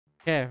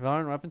Okay,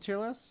 Valorant weapon tier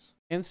list.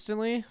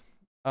 Instantly.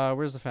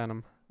 Where's the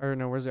Phantom? Or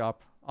no, where's the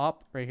Op?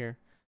 Op, right here.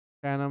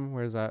 Phantom,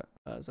 where's that?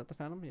 Is that the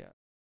Phantom? Yeah.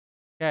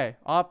 Okay,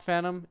 Op,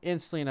 Phantom,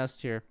 instantly in S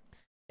tier.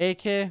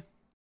 AK,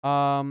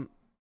 I'm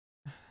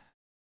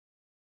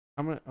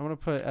gonna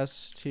put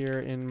S tier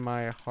in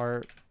my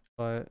heart,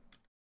 but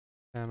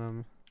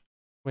Phantom.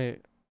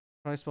 Wait,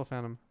 how do I spell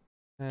Phantom?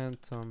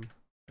 Phantom.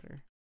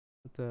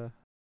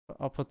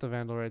 I'll put the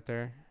Vandal right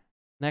there.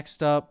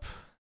 Next up,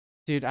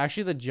 dude.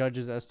 Actually, the Judge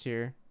is S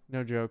tier.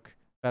 No joke.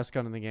 Best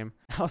gun in the game.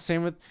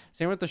 same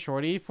with the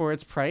Shorty. For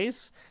its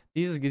price,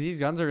 these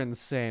guns are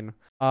insane.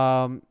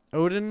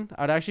 Odin,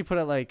 I'd actually put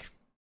it like.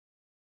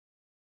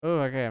 Oh,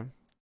 okay.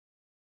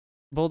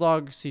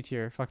 Bulldog C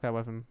tier. Fuck that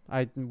weapon.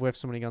 I whiffed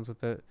so many guns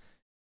with it.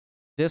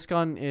 This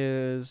gun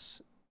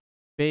is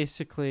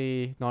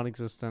basically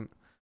non-existent.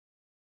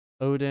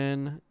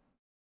 Odin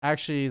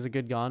actually is a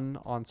good gun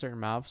on certain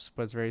maps,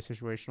 but it's very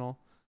situational.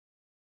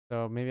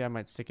 So maybe I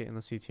might stick it in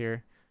the C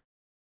tier.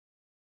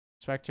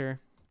 Spectre.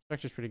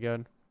 Spectre's pretty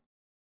good.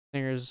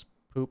 Stinger's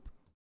poop.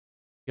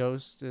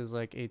 Ghost is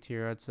like A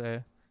tier, I'd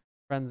say.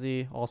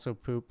 Frenzy, also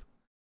poop.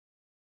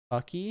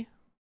 Bucky.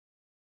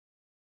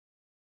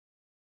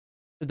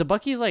 The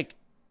Bucky's like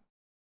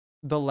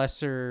the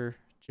lesser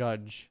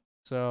Judge.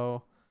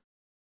 So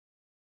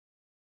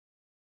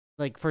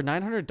like for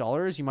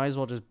 $900, you might as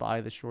well just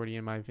buy the Shorty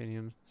in my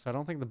opinion. So I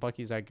don't think the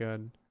Bucky's that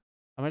good.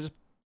 I might just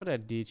put it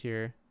at D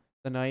tier.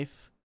 The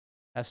Knife,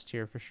 S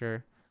tier for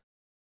sure.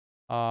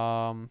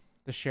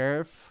 The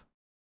Sheriff.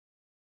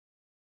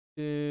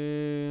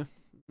 I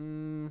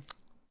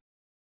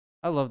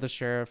love the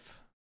Sheriff.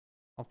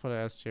 I'll put it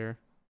S tier.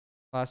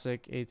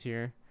 Classic, A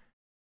tier.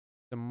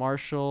 The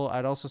Marshal,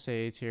 I'd also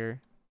say A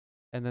tier.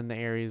 And then the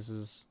Ares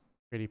is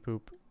pretty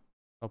poop.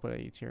 I'll put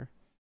it A tier.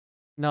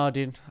 No,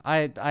 dude.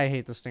 I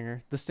hate the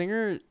Stinger. The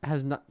Stinger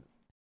has not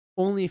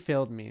only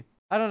failed me.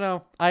 I don't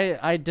know.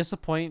 I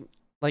disappoint.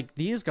 Like,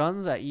 these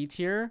guns at E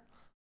tier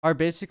are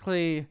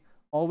basically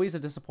always a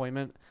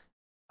disappointment.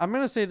 I'm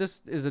gonna say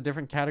this is a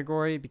different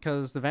category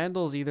because the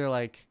Vandal is either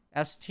like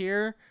S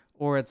tier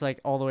or it's like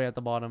all the way at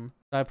the bottom.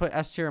 So I put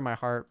S tier in my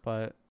heart,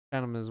 but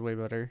Phantom is way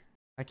better.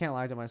 I can't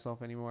lie to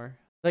myself anymore.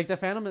 Like, the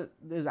Phantom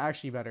is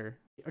actually better.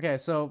 Okay,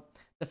 so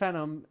the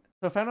Phantom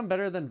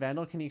better than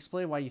Vandal. Can you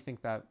explain why you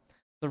think that?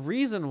 The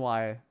reason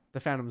why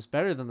the Phantom's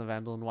better than the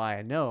Vandal and why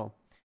I know.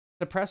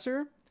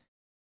 Suppressor,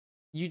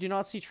 you do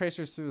not see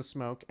tracers through the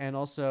smoke, and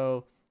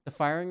also the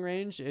firing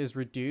range is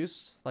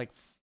reduced like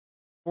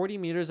 40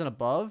 meters and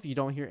above. You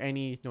don't hear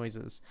any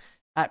noises.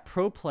 At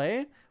pro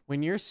play,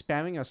 when you're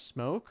spamming a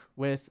smoke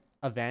with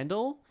a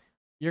Vandal,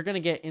 you're gonna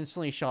get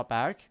instantly shot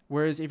back.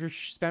 Whereas if you're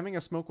spamming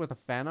a smoke with a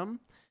Phantom,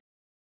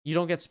 you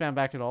don't get spammed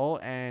back at all,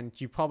 and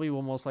you probably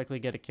will most likely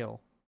get a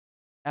kill.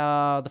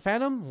 The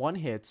Phantom one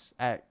hits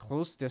at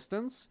close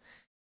distance,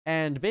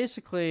 and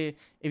basically,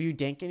 if you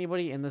dank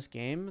anybody in this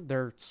game,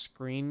 their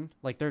screen,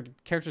 like their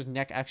character's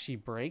neck actually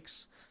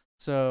breaks.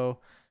 So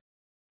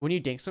when you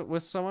dank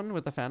with someone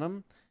with the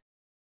Phantom,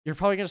 you're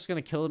probably just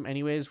gonna kill them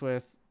anyways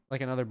with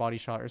like another body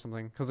shot or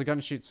something, because the gun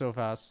shoots so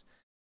fast.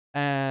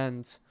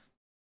 And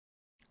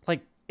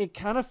like, it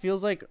kind of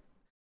feels like,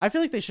 I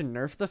feel like they should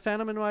nerf the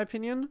Phantom in my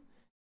opinion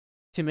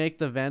to make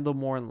the Vandal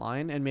more in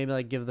line, and maybe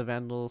like give the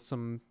Vandal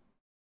some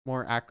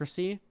more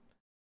accuracy.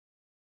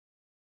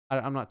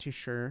 I'm not too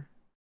sure.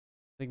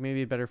 Like,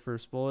 maybe a better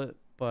first bullet,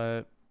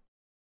 but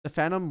the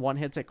Phantom one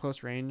hits at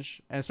close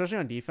range, and especially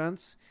on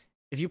defense,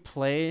 if you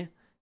play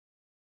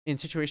in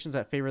situations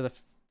that favor the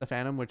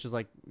Phantom, which is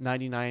like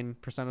 99%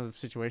 of the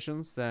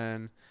situations,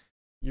 then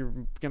you're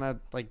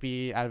gonna like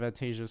be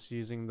advantageous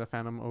using the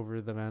Phantom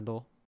over the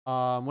Vandal.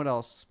 What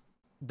else?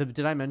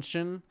 Did I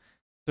mention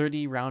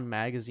 30 round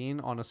magazine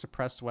on a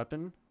suppressed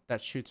weapon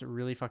that shoots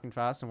really fucking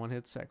fast and one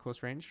hits at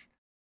close range?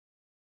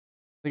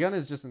 The gun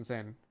is just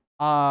insane.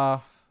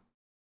 The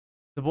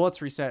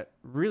bullets reset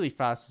really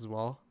fast as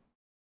well.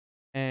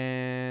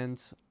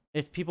 And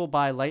if people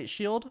buy light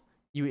shield,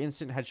 you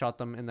instant headshot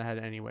them in the head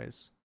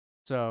anyways.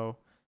 So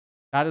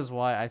that is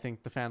why I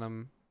think the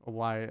Phantom,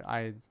 why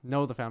I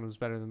know the Phantom is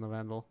better than the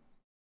Vandal.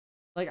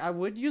 Like, I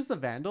would use the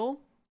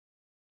Vandal.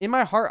 In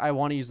my heart, I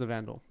want to use the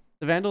Vandal.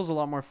 The Vandal is a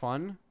lot more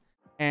fun,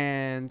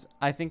 and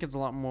I think it's a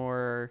lot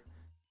more,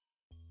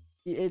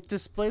 it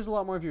displays a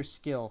lot more of your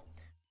skill.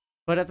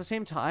 But at the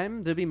same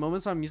time, there'll be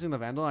moments when I'm using the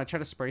Vandal and I try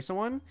to spray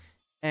someone,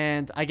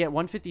 and I get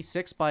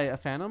 156 by a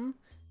Phantom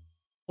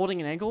holding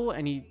an angle,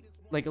 and he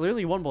like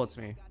literally one bullets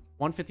me.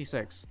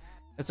 156.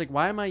 It's like,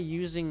 why am I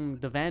using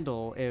the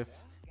Vandal if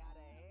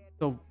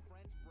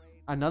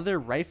another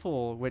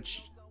rifle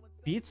which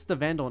beats the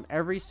Vandal in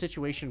every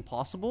situation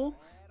possible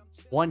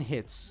one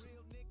hits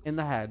in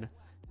the head?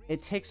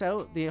 It takes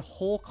out the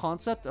whole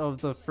concept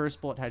of the first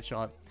bullet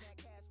headshot.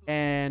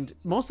 And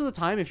most of the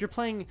time, if you're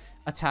playing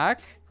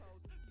attack,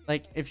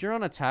 like if you're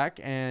on attack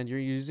and you're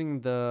using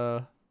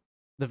the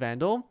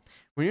Vandal,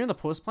 when you're in the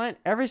post plant,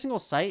 every single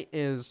sight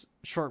is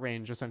short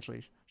range,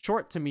 essentially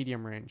short to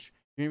medium range.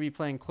 You're gonna be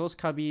playing close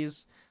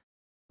cubbies,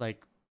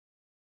 like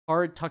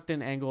hard tucked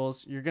in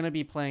angles. You're gonna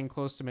be playing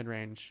close to mid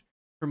range.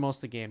 for most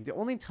of the game. The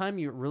only time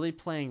you're really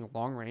playing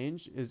long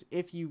range is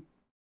if you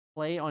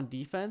play on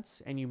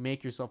defense and you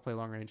make yourself play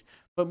long range.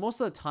 But most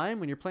of the time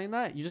when you're playing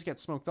that, you just get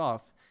smoked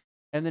off.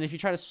 And then if you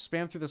try to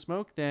spam through the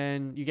smoke,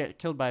 then you get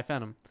killed by a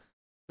phantom.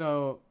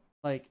 So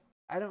like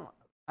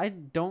I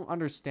don't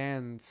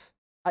understand.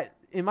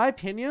 In my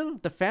opinion,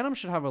 the phantom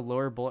should have a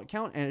lower bullet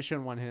count and it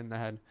shouldn't one hit in the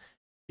head.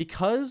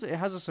 Because it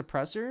has a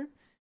suppressor,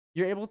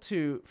 you're able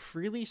to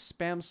freely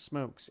spam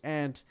smokes.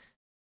 And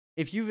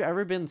if you've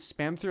ever been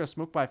spammed through a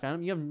smoke by a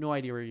phantom, you have no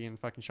idea where you're getting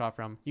fucking shot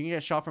from. You can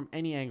get shot from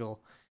any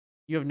angle.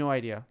 You have no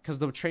idea because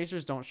the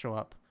tracers don't show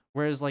up.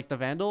 Whereas like the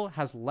Vandal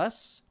has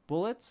less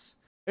bullets.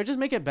 It would just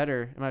make it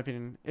better, in my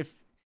opinion. If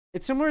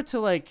it's similar to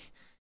like,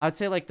 I'd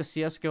say like the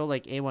CSGO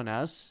like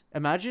A1S.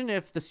 Imagine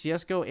if the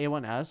CSGO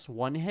A1S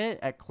one hit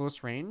at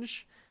close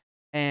range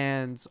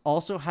and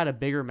also had a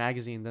bigger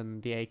magazine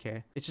than the AK.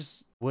 It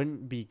just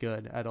wouldn't be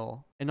good at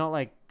all. And not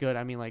like good,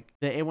 I mean like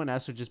the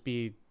A1S would just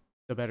be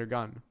the better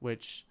gun,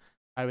 which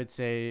I would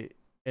say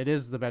it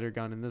is the better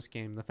gun in this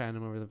game, the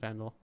Phantom over the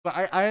Vandal. But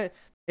I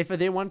if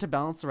they wanted to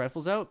balance the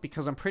rifles out,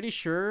 because I'm pretty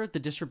sure the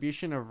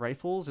distribution of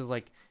rifles is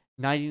like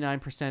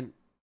 99%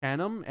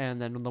 Phantom,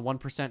 and then the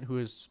 1% who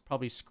is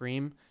probably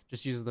Scream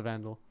just uses the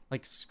Vandal.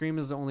 Like Scream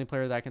is the only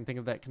player that I can think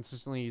of that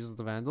consistently uses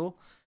the Vandal.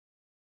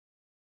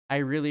 I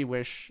really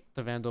wish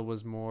the Vandal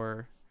was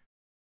more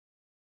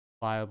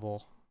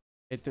viable.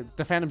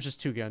 The Phantom's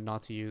just too good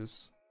not to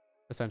use,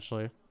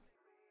 essentially.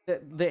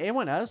 The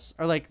A1S,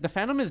 or like the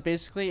Phantom is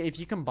basically if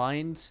you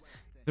combined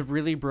the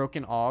really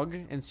broken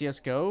AUG in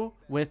CSGO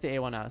with the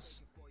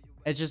A1S.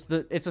 It's just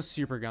it's a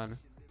super gun.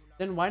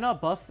 Then why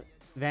not buff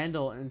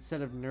Vandal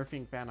instead of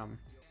nerfing Phantom?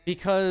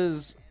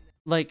 Because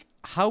like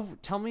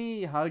tell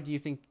me how do you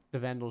think the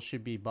Vandal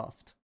should be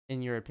buffed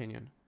in your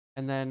opinion?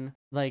 And then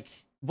like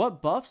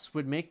what buffs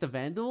would make the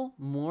Vandal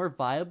more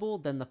viable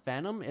than the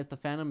Phantom if the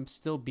Phantom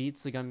still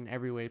beats the gun in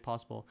every way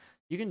possible?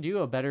 You can do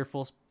a better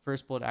full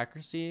first bullet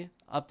accuracy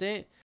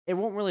update. It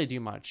won't really do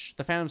much.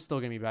 The Phantom's still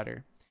going to be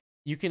better.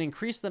 You can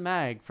increase the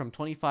mag from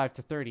 25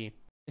 to 30.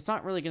 It's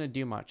not really going to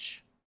do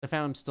much. The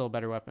Phantom's still a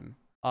better weapon.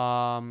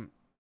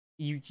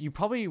 You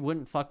probably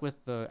wouldn't fuck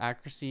with the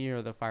accuracy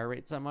or the fire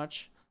rates that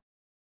much.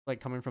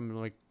 Like coming from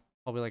like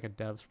probably like a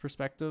dev's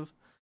perspective.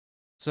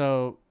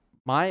 So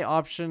my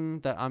option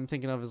that I'm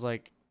thinking of is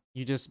like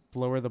you just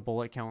lower the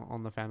bullet count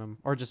on the Phantom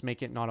or just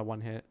make it not a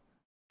one hit.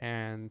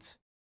 And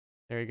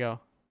there you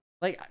go.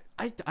 Like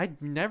I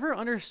never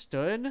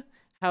understood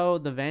how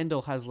the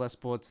Vandal has less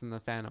bullets than the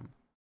Phantom.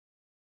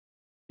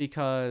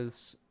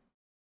 Because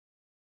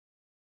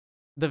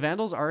the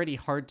Vandal's already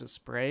hard to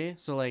spray,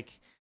 so like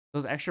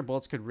those extra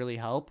bullets could really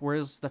help.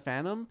 Whereas the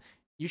Phantom,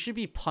 you should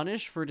be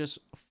punished for just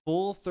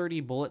full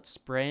 30 bullets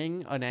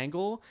spraying an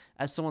angle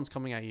as someone's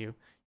coming at you.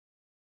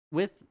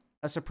 With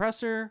a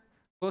suppressor,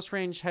 close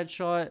range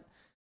headshot,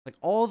 like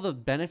all the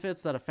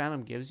benefits that a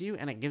Phantom gives you,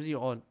 and it gives you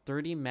a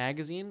 30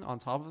 magazine on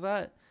top of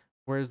that,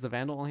 whereas the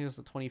Vandal only has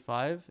a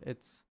 25,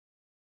 it's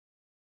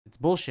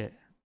bullshit.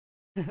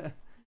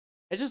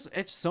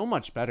 It's so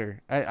much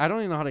better. I don't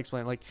even know how to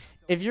explain it. Like,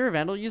 if you're a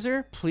Vandal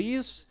user,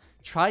 please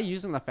try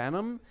using the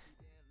Phantom.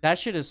 That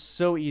shit is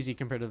so easy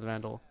compared to the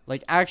Vandal.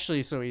 Like,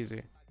 actually so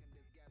easy.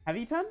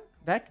 Heavy pen?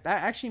 That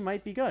actually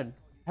might be good.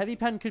 Heavy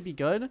pen could be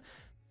good,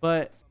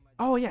 but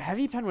oh yeah,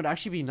 heavy pen would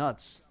actually be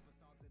nuts.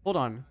 Hold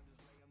on.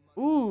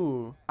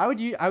 Ooh, I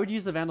would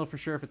use the Vandal for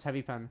sure if it's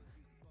heavy pen.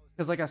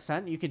 Because like a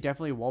scent, you could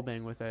definitely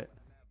wallbang with it.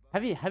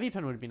 Heavy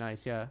pen would be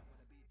nice, yeah.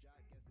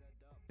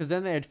 Because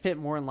then they'd fit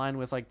more in line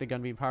with like the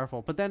gun being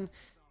powerful. But then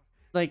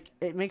like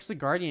it makes the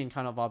Guardian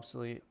kind of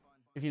obsolete,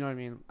 if you know what I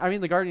mean. I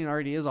mean the Guardian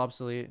already is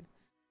obsolete.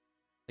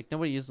 Like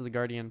nobody uses the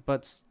Guardian,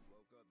 but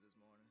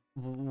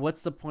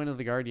what's the point of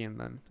the Guardian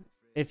then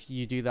if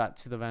you do that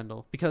to the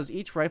Vandal? Because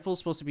each rifle is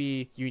supposed to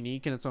be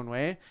unique in its own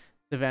way.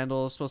 The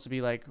Vandal is supposed to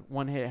be like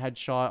one hit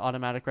headshot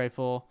automatic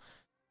rifle.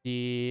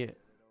 The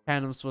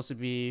Phantom's supposed to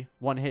be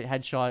one hit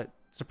headshot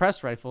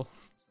suppressed rifle.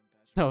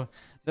 No,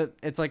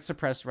 it's like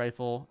suppressed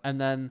rifle,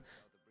 and then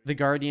the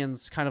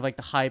Guardian's kind of like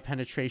the high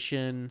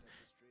penetration,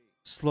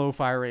 slow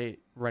fire rate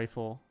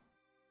rifle.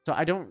 So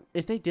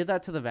if they did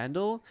that to the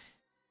Vandal,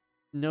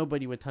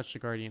 nobody would touch the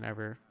Guardian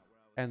ever.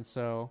 And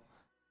so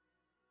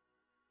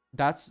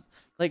that's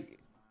like,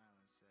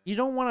 you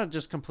don't want to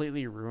just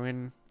completely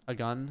ruin a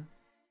gun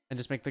and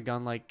just make the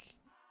gun like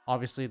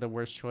obviously the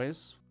worst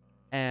choice.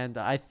 And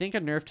I think a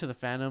nerf to the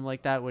Phantom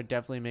like that would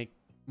definitely make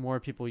more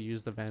people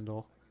use the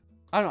Vandal.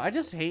 I don't know, I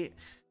just hate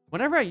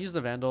whenever I use the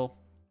Vandal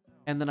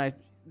and then I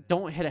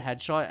don't hit a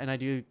headshot and I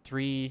do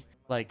three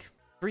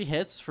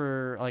hits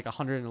for like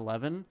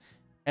 111,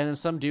 and then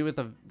some dude with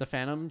the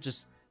Phantom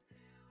just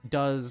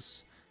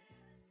does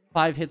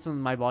 5 hits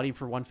on my body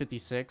for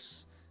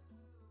 156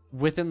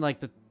 within like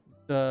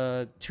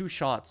the 2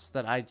 shots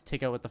that I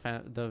take out with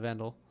the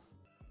Vandal.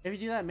 If you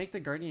do that, make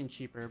the Guardian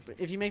cheaper. But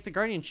if you make the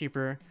Guardian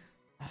cheaper,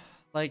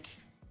 like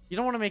you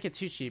don't want to make it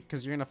too cheap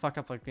because you're gonna fuck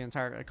up like the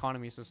entire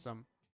economy system.